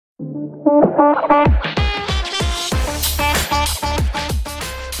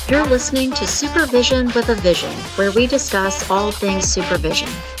You're listening to Supervision with a Vision, where we discuss all things supervision.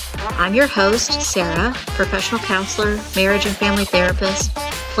 I'm your host, Sarah, professional counselor, marriage and family therapist,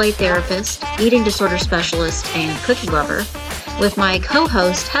 play therapist, eating disorder specialist, and cookie lover, with my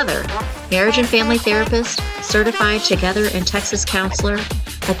co-host, Heather, marriage and family therapist, certified Together in Texas counselor,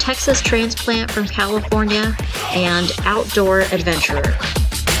 a Texas transplant from California, and outdoor adventurer.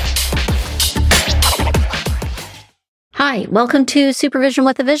 Hi, welcome to Supervision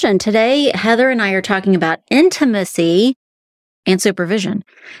with a Vision. Today, Heather and I are talking about intimacy and supervision.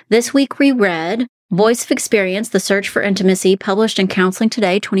 This week we read Voice of Experience, The Search for Intimacy, published in Counseling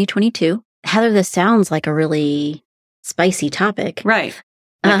Today, 2022. Heather, this sounds like a really spicy topic. Right.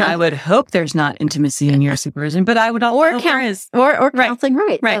 Like I would hope there's not intimacy in your supervision, but I would hope there is. Or counseling,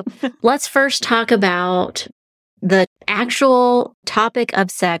 right. Right. So let's first talk about the actual topic of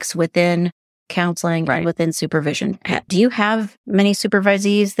sex within counseling and within supervision. Do you have many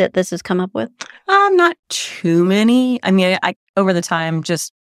supervisees that this has come up with? Not too many. I mean, I over the time,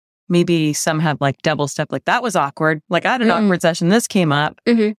 just maybe some have like double step. Like that was awkward. Like I had an awkward session. This came up.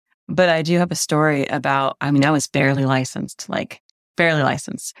 Mm-hmm. But I do have a story about, I was barely licensed.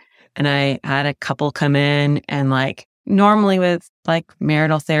 And I had a couple come in and like normally with like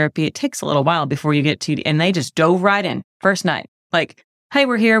marital therapy, it takes a little while before you get to, and they just dove right in first night. Like, hey,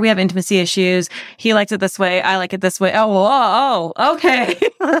 we're here. We have intimacy issues. He likes it this way. I like it this way. Oh, okay.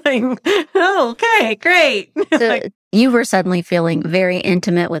 Okay, great. So you were suddenly feeling very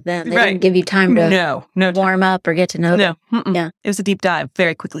intimate with them. They didn't give you time to warm up or get to know them. Yeah. It was a deep dive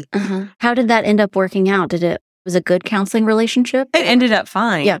very quickly. How did that end up working out? Was it a good counseling relationship? It ended up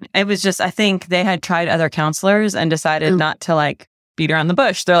fine. Yeah. It was just, I think they had tried other counselors and decided not to like beat around the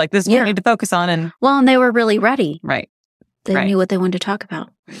bush. They're like, this is what we need to focus on. And they were really ready. Right. They knew what they wanted to talk about.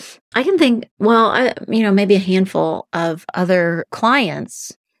 I can think, maybe a handful of other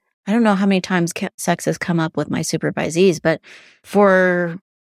clients. I don't know how many times sex has come up with my supervisees, but for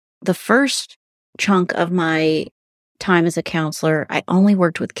the first chunk of my time as a counselor, I only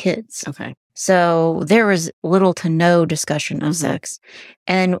worked with kids. Okay. So there was little to no discussion of sex.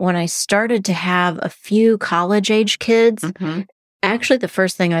 And when I started to have a few college-age kids, actually, the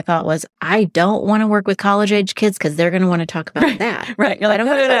first thing I thought was, I don't want to work with college-age kids because they're going to want to talk about that. Right. You're like, I don't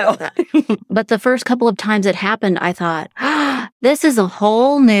want to talk about that. But the first couple of times it happened, I thought, this is a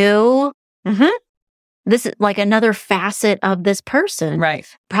whole new, this is like another facet of this person. Right.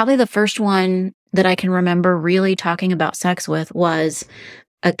 Probably the first one that I can remember really talking about sex with was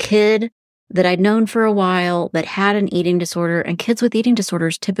a kid that I'd known for a while that had an eating disorder. And kids with eating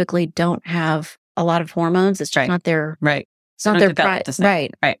disorders typically don't have a lot of hormones. It's just not their... Right. It's not their pride.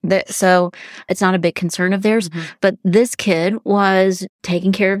 Right. So it's not a big concern of theirs. But this kid was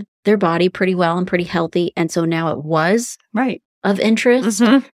taking care of their body pretty well and pretty healthy. And so now it was of interest.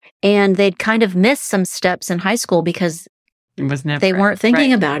 And they'd kind of missed some steps in high school because they weren't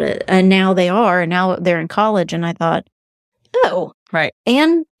thinking about it. And now they are. And now they're in college. And I thought, Right.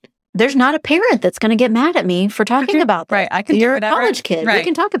 And there's not a parent that's going to get mad at me for talking about this. Right. I can You're a college kid. We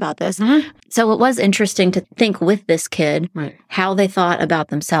can talk about this. So it was interesting to think with this kid how they thought about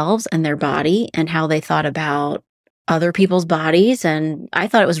themselves and their body and how they thought about other people's bodies. And I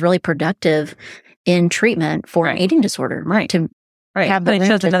thought it was really productive in treatment for an eating disorder. To have but it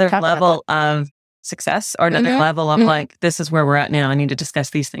shows another level of success or another level of like, this is where we're at now. I need to discuss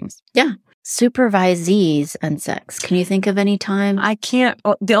these things. Yeah. Supervisees and sex. Can you think of any time? I can't.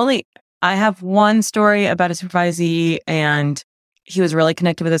 I have one story about a supervisee and he was really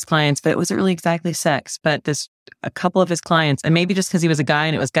connected with his clients, but it wasn't really exactly sex. But a couple of his clients, and maybe just because he was a guy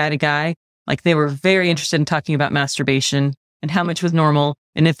and it was guy to guy, like they were very interested in talking about masturbation and how much was normal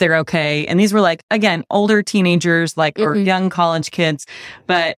and if they're okay. And these were like, again, older teenagers, like, or young college kids.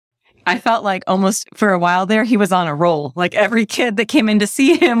 But I felt like almost for a while there, he was on a roll. Like every kid that came in to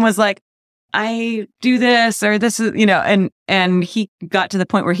see him was like, I do this or this is, and he got to the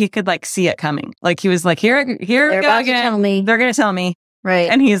point where he could like see it coming. Like he was like, here we go again. They're going to tell me. Right.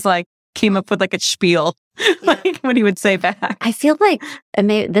 And he's like, came up with like a spiel, like what he would say back. I feel like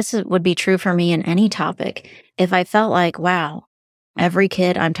this would be true for me in any topic. If I felt like, wow, every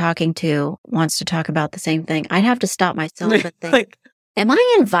kid I'm talking to wants to talk about the same thing, I'd have to stop myself and think, like, am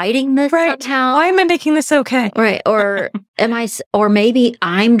I inviting this somehow? Why am I making this okay? Right. Or or maybe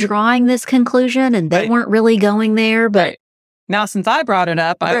I'm drawing this conclusion and they weren't really going there, but now since I brought it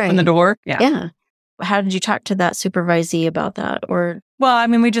up, I opened the door. Yeah. How did you talk to that supervisee about that? Or, well,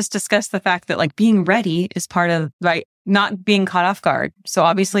 we just discussed the fact that like being ready is part of, not being caught off guard. So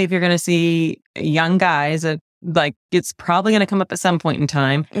obviously if you're going to see young guys, like it's probably going to come up at some point in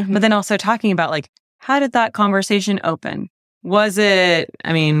time. Mhm. But then also talking about like, how did that conversation open? Was it,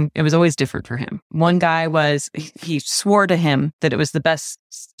 I mean, it was always different for him. One guy he swore to him that it was the best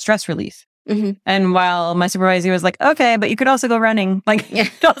stress relief. Mhm. And while my supervisor was like, okay, but you could also go running. Like, you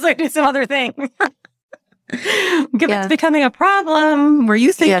could also do some other thing. If it's becoming a problem where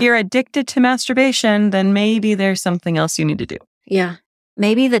you think you're addicted to masturbation, then maybe there's something else you need to do. Yeah.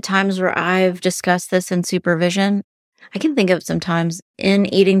 Maybe the times where I've discussed this in supervision, I can think of some times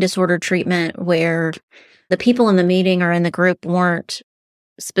in eating disorder treatment where the people in the meeting or in the group weren't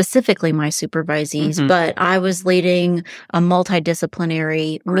specifically my supervisees, but I was leading a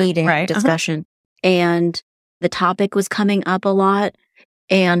multidisciplinary meeting discussion. And the topic was coming up a lot.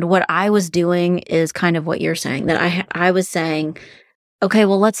 And what I was doing is kind of what you're saying, that I was saying, okay,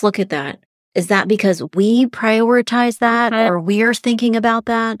 well, let's look at that. Is that because we prioritize that, or we're thinking about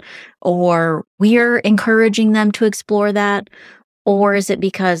that, or we're encouraging them to explore that? Or is it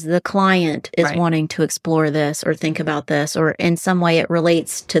because the client is wanting to explore this or think about this, or in some way it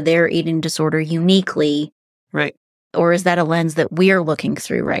relates to their eating disorder uniquely? Right. Or is that a lens that we are looking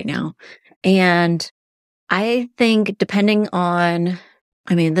through right now? And I think depending on,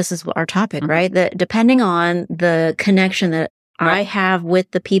 I mean, this is our topic, right? That depending on the connection that I have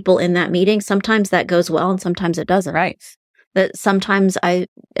with the people in that meeting, sometimes that goes well and sometimes it doesn't. Right. That sometimes I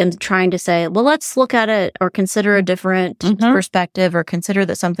am trying to say, well, let's look at it or consider a different perspective or consider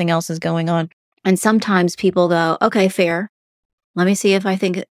that something else is going on. And sometimes people go, okay, fair. Let me see if I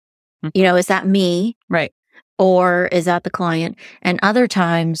think, is that me? Right. Or is that the client? And other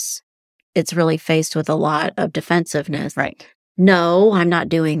times it's really faced with a lot of defensiveness. Right. No, I'm not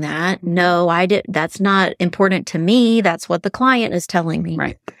doing that. No, that's not important to me. That's what the client is telling me.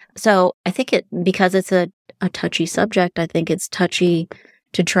 Right. So I think because it's a touchy subject, I think it's touchy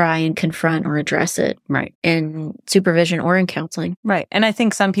to try and confront or address it. Right. In supervision or in counseling. Right. And I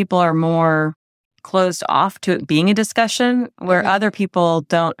think some people are more closed off to it being a discussion, where other people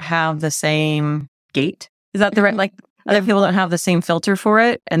don't have the same gate. Is that the right, like other people don't have the same filter for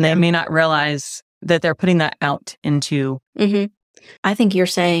it, and they may not realize that they're putting that out into. I think you're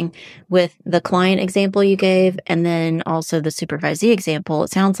saying with the client example you gave and then also the supervisee example,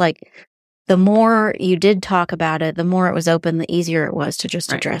 it sounds like the more you did talk about it, the more it was open, the easier it was to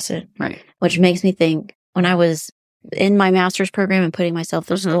just address it. Right. Which makes me think, when I was in my master's program and putting myself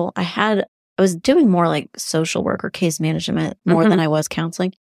through school, I was doing more like social work or case management more than I was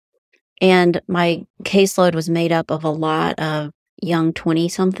counseling. And my caseload was made up of a lot of young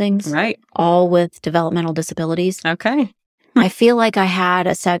 20-somethings. Right. All with developmental disabilities. Okay. I feel like I had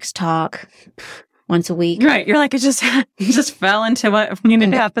a sex talk once a week. Right. You're like, it just fell into what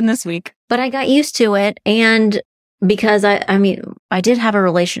needed to happen this week. But I got used to it. And because I did have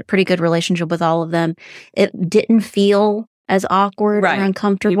a pretty good relationship with all of them, it didn't feel as awkward or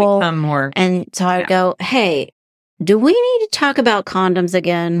uncomfortable. You become more. And so I would go, hey, do we need to talk about condoms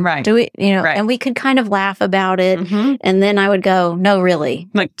again? Right. Do we, and we could kind of laugh about it. And then I would go, no, really.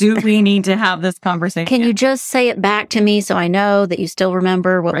 Like, do we need to have this conversation? Can you just say it back to me so I know that you still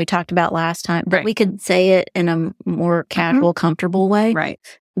remember what we talked about last time? But we could say it in a more casual, comfortable way. Right.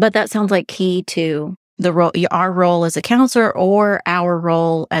 But that sounds like key to the role, our role as a counselor or our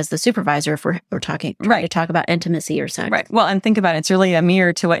role as the supervisor if we're trying to talk about intimacy or sex. Right. Well, and think about it. It's really a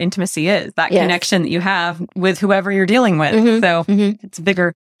mirror to what intimacy is, that connection that you have with whoever you're dealing with. So it's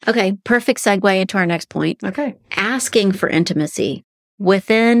bigger. Okay. Perfect segue into our next point. Okay. Asking for intimacy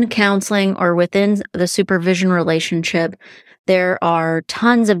within counseling or within the supervision relationship. There are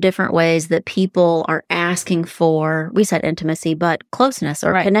tons of different ways that people are asking for, we said intimacy, but closeness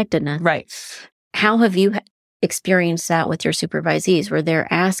or connectedness. Right. How have you experienced that with your supervisees, where they're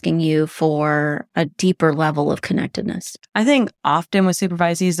asking you for a deeper level of connectedness? I think often with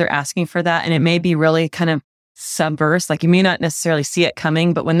supervisees, they're asking for that, and it may be really kind of subverse. Like, you may not necessarily see it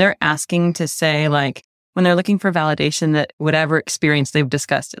coming, but when they're asking to say, like, when they're looking for validation that whatever experience they've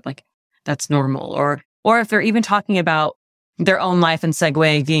discussed it, like, that's normal, or if they're even talking about their own life and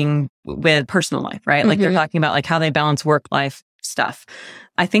segueing with personal life, right? Like they're talking about like how they balance work life stuff.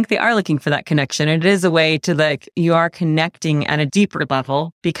 I think they are looking for that connection. It is a way to, like, you are connecting at a deeper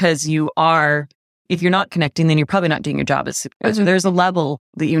level, because if you're not connecting, then you're probably not doing your job as supervisor. There's a level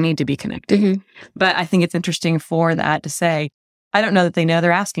that you need to be connecting. But I think it's interesting for that to say, I don't know that they know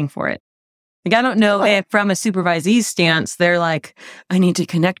they're asking for it. Like, I don't know if from a supervisee's stance, they're like, I need to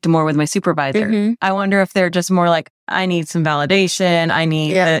connect more with my supervisor. I wonder if they're just more like, I need some validation. I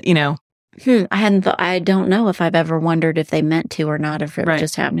need, I don't know if I've ever wondered if they meant to or not, if it was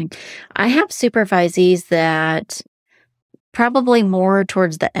just happening. I have supervisees that probably more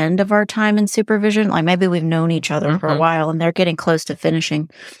towards the end of our time in supervision. Like maybe we've known each other for a while and they're getting close to finishing.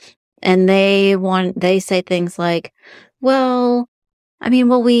 And they say things like, well, I mean,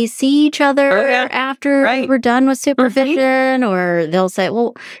 will we see each other after we're done with supervision? Or they'll say,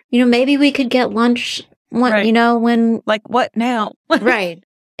 well, maybe we could get lunch, when. Like, what now? Right.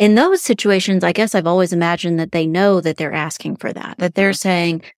 In those situations, I guess I've always imagined that they know that they're asking for that they're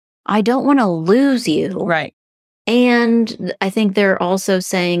saying, I don't want to lose you. Right. And I think they're also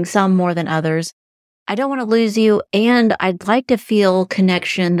saying, some more than others, I don't want to lose you. And I'd like to feel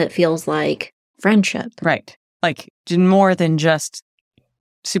connection that feels like friendship. Right. Like more than just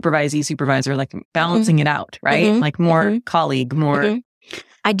supervisor, like balancing it out, right? Like more colleague, more.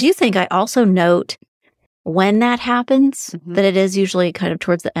 I do think I also note when that happens, that it is usually kind of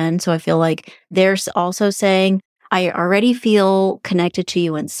towards the end. So I feel like they're also saying, I already feel connected to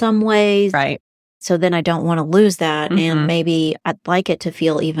you in some ways. Right. So then I don't want to lose that. And maybe I'd like it to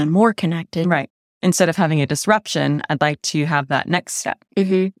feel even more connected. Right. Instead of having a disruption, I'd like to have that next step.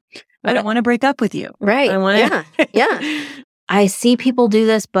 I don't want to break up with you. Right. Yeah. I see people do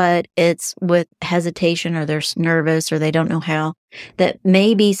this, but it's with hesitation or they're nervous or they don't know how. That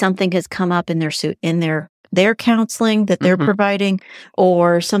maybe something has come up in their counseling that they're providing,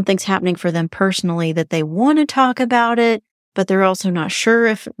 or something's happening for them personally that they want to talk about it, but they're also not sure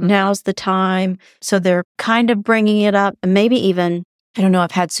if now's the time. So they're kind of bringing it up. And maybe even, I don't know,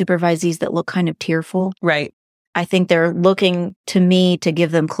 I've had supervisees that look kind of tearful. Right. I think they're looking to me to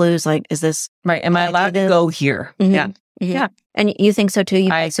give them clues like, is this right? Am I allowed to go here? Yeah. Yeah. And you think so too?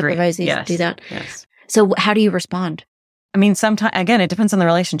 You supervisees do that? Yes. So how do you respond? I mean, sometimes, again, it depends on the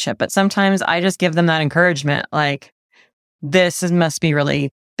relationship, but sometimes I just give them that encouragement, like, must be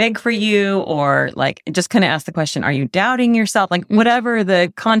really big for you, or like, just kind of ask the question, are you doubting yourself? Like, whatever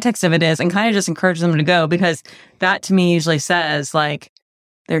the context of it is, and kind of just encourage them to go, because that to me usually says, like,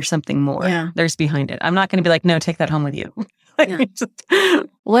 there's something more. Yeah. There's behind it. I'm not going to be like, no, take that home with you.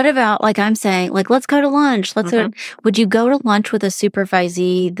 What about, like I'm saying, like, let's go to lunch. Would you go to lunch with a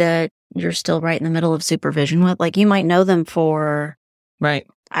supervisee that you're still right in the middle of supervision with? Like, you might know them for, right,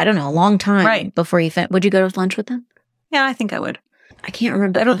 I don't know, a long time before you would you go to lunch with them? Yeah, I think I would. I can't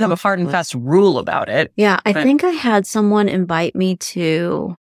remember. I don't have a hard and fast rule about it. Yeah, I think I had someone invite me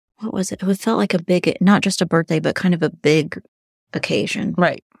to, what was it? It felt like a big, not just a birthday, but kind of a big occasion.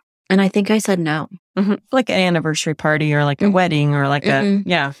 Right. And I think I said no. Like an anniversary party or like a wedding or like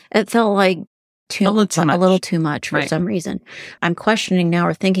It felt like a little too much for some reason. I'm questioning now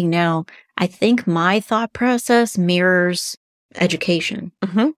or thinking now, I think my thought process mirrors education.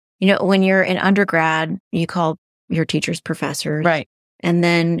 When you're in undergrad, you call your teachers professors. Right. And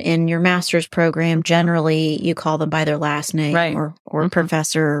then in your master's program, generally you call them by their last name or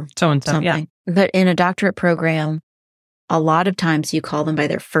professor so-and-so, something. yeah. But in a doctorate program, a lot of times you call them by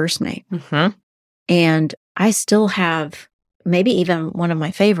their first name. And I still have maybe even one of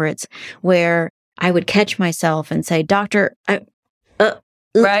my favorites where I would catch myself and say, Doctor, and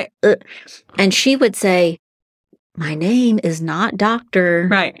she would say, my name is not Doctor.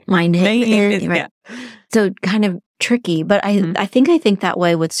 Right. My name is, right. Yeah. So kind of tricky, but I think that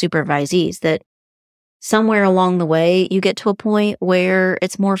way with supervisees, that somewhere along the way you get to a point where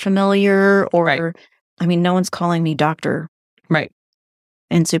it's more familiar, or I mean, no one's calling me doctor. Right.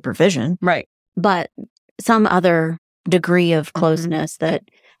 In supervision. Right. But some other degree of closeness that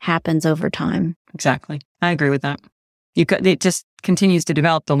happens over time. Exactly. I agree with that. It just continues to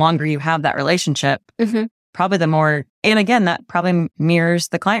develop the longer you have that relationship. Probably the more, and again, that probably mirrors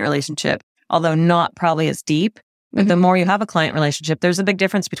the client relationship, although not probably as deep. But the more you have a client relationship, there's a big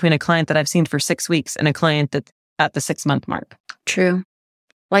difference between a client that I've seen for 6 weeks and a client that's at the 6-month mark. True.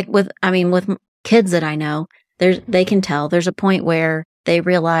 Like with kids that I know, they can tell there's a point where they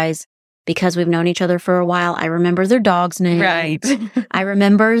realize, because we've known each other for a while, I remember their dog's name. Right. I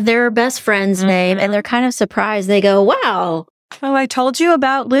remember their best friend's name, and they're kind of surprised. They go, wow. Oh, I told you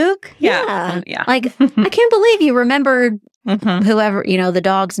about Luke? Yeah. Like, I can't believe you remembered whoever, the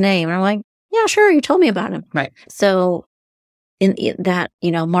dog's name. And I'm like, yeah, sure. You told me about him. Right. So in that,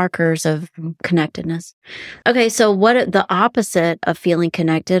 markers of connectedness. Okay. So what the opposite of feeling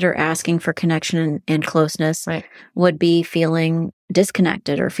connected or asking for connection and closeness would be feeling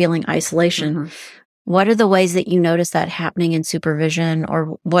disconnected or feeling isolation. What are the ways that you notice that happening in supervision,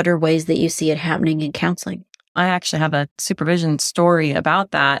 or what are ways that you see it happening in counseling? I actually have a supervision story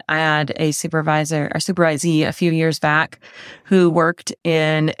about that. I had a supervisee a few years back who worked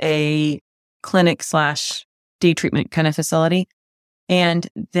in a clinic / day treatment kind of facility. And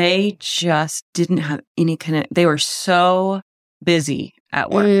they just didn't have any they were so busy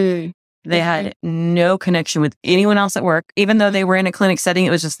at work They had no connection with anyone else at work. Even though they were in a clinic setting, it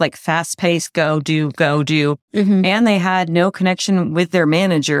was just like fast paced, go do. And they had no connection with their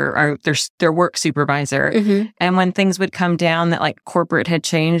manager or their work supervisor. And when things would come down that like corporate had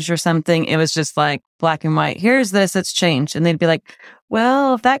changed or something, it was just like black and white. Here's this, it's changed. And they'd be like,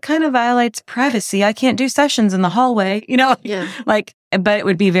 well, if that kind of violates privacy, I can't do sessions in the hallway, like, but it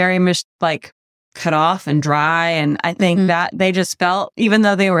would be very much like cut off and dry. And I think that they just felt, even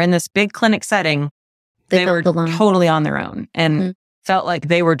though they were in this big clinic setting, they were totally on their own and felt like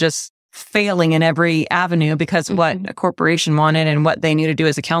they were just failing in every avenue because what a corporation wanted and what they knew to do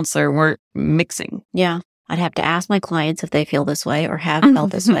as a counselor weren't mixing. Yeah. I'd have to ask my clients if they feel this way or have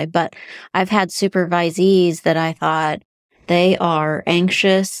felt this way. But I've had supervisees that I thought they are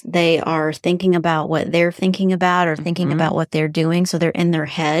anxious. They are thinking about what they're thinking about or thinking about what they're doing. So they're in their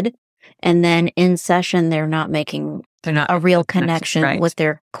head. And then in session, they're not a real connection with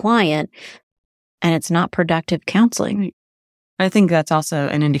their client. And it's not productive counseling. I think that's also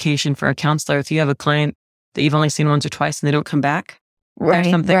an indication for a counselor. If you have a client that you've only seen once or twice and they don't come back,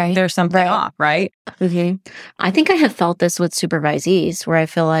 there's something off, right? I think I have felt this with supervisees where I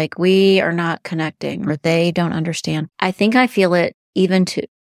feel like we are not connecting or they don't understand. I think I feel it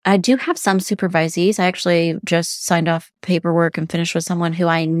I do have some supervisees. I actually just signed off paperwork and finished with someone who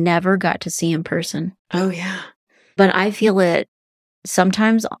I never got to see in person. Oh, yeah. But I feel it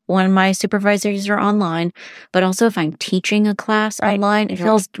sometimes when my supervisors are online, but also if I'm teaching a class online, it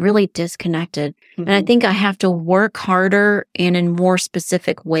feels really disconnected. And I think I have to work harder and in more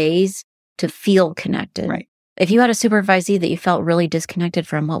specific ways to feel connected. Right. If you had a supervisee that you felt really disconnected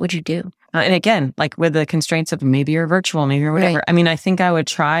from, what would you do? And again, like with the constraints of maybe you're virtual, maybe you're whatever. Right. I mean, I think I would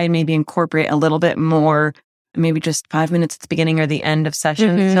try and maybe incorporate a little bit more, maybe just 5 minutes at the beginning or the end of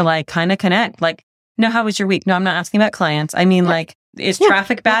session to like kind of connect. Like, no, how was your week? No, I'm not asking about clients. I mean, like, is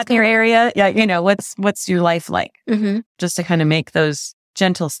traffic bad in your area? Yeah, what's your life like? Just to kind of make those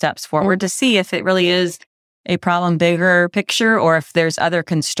gentle steps forward to see if it really is a problem, bigger picture, or if there's other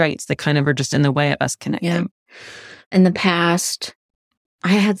constraints that kind of are just in the way of us connecting. Yeah. In the past, I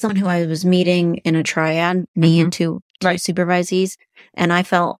had someone who I was meeting in a triad, me and two supervisees, and I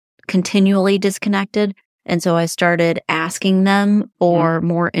felt continually disconnected. And so I started asking them for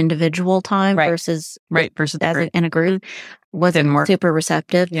more individual time versus in a group. Wasn't super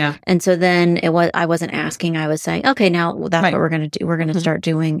receptive. Yeah. And so then I wasn't asking. I was saying, okay, now that's what we're going to do. We're going to start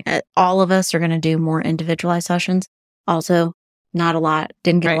doing, all of us are going to do more individualized sessions. Also, not a lot,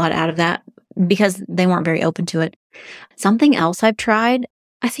 didn't get a lot out of that because they weren't very open to it. Something else I've tried,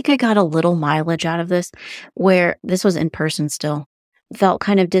 I think I got a little mileage out of this, where this was in person still, felt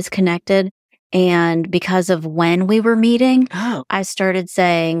kind of disconnected. And because of when we were meeting, I started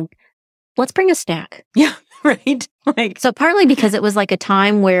saying, let's bring a snack. Yeah, right. Like, so partly because it was like a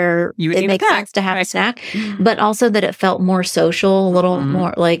time where it makes sense to have a snack, but also that it felt more social, a little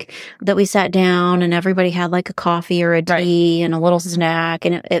more like that we sat down and everybody had like a coffee or a tea and a little snack.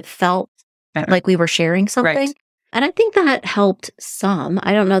 And it felt like we were sharing something. Right. And I think that helped some.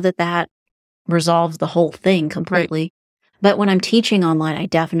 I don't know that resolves the whole thing completely. But when I'm teaching online, I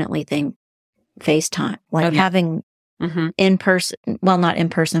definitely think FaceTime, like having in person, well, not in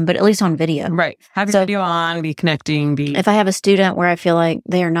person, but at least on video. Right. Have your video on, be connecting. If I have a student where I feel like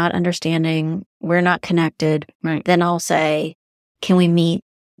they are not understanding, we're not connected, then I'll say, can we meet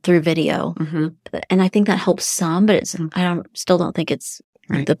through video? And I think that helps some, but still don't think it's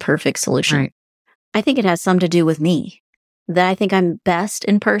the perfect solution. Right. I think it has some to do with me, that I think I'm best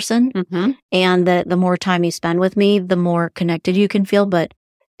in person and that the more time you spend with me, the more connected you can feel. But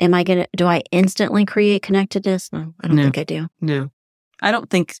do I instantly create connectedness? No, I don't think I do. No, I don't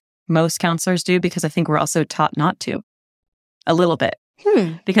think most counselors do, because I think we're also taught not to a little bit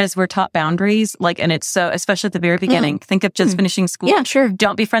because we're taught boundaries. And it's so, especially at the very beginning, think of just finishing school. Yeah, sure.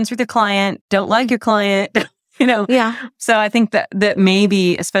 Don't be friends with your client. Don't like your client. Yeah. So I think that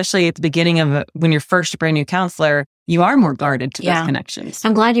maybe, especially at the beginning of when you're first a brand new counselor, you are more guarded to those connections.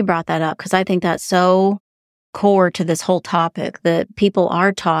 I'm glad you brought that up, because I think that's so core to this whole topic, that people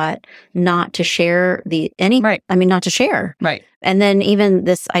are taught not to share not to share. Right. And then even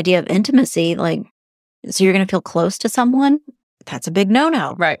this idea of intimacy, so you're going to feel close to someone? That's a big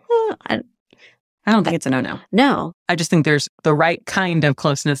no-no. Right. I don't think it's a no-no. No. I just think there's the right kind of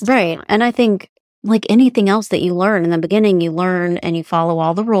closeness. Right. And I think like anything else that you learn in the beginning, you learn and you follow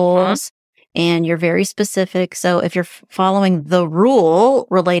all the rules. And you're very specific. So if you're following the rule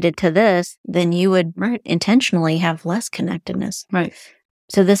related to this, then you would intentionally have less connectedness. Right.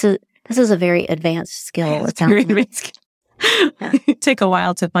 So this is a very advanced skill. It's very advanced skill. It'd take a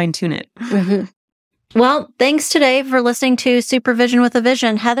while to fine tune it. Well, thanks today for listening to Supervision with a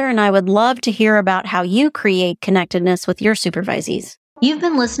Vision. Heather and I would love to hear about how you create connectedness with your supervisees. You've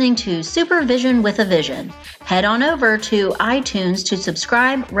been listening to Supervision with a Vision. Head on over to iTunes to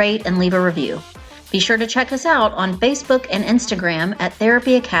subscribe, rate, and leave a review. Be sure to check us out on Facebook and Instagram at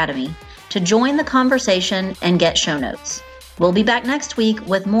Therapy Academy to join the conversation and get show notes. We'll be back next week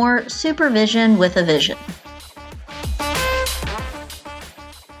with more Supervision with a Vision.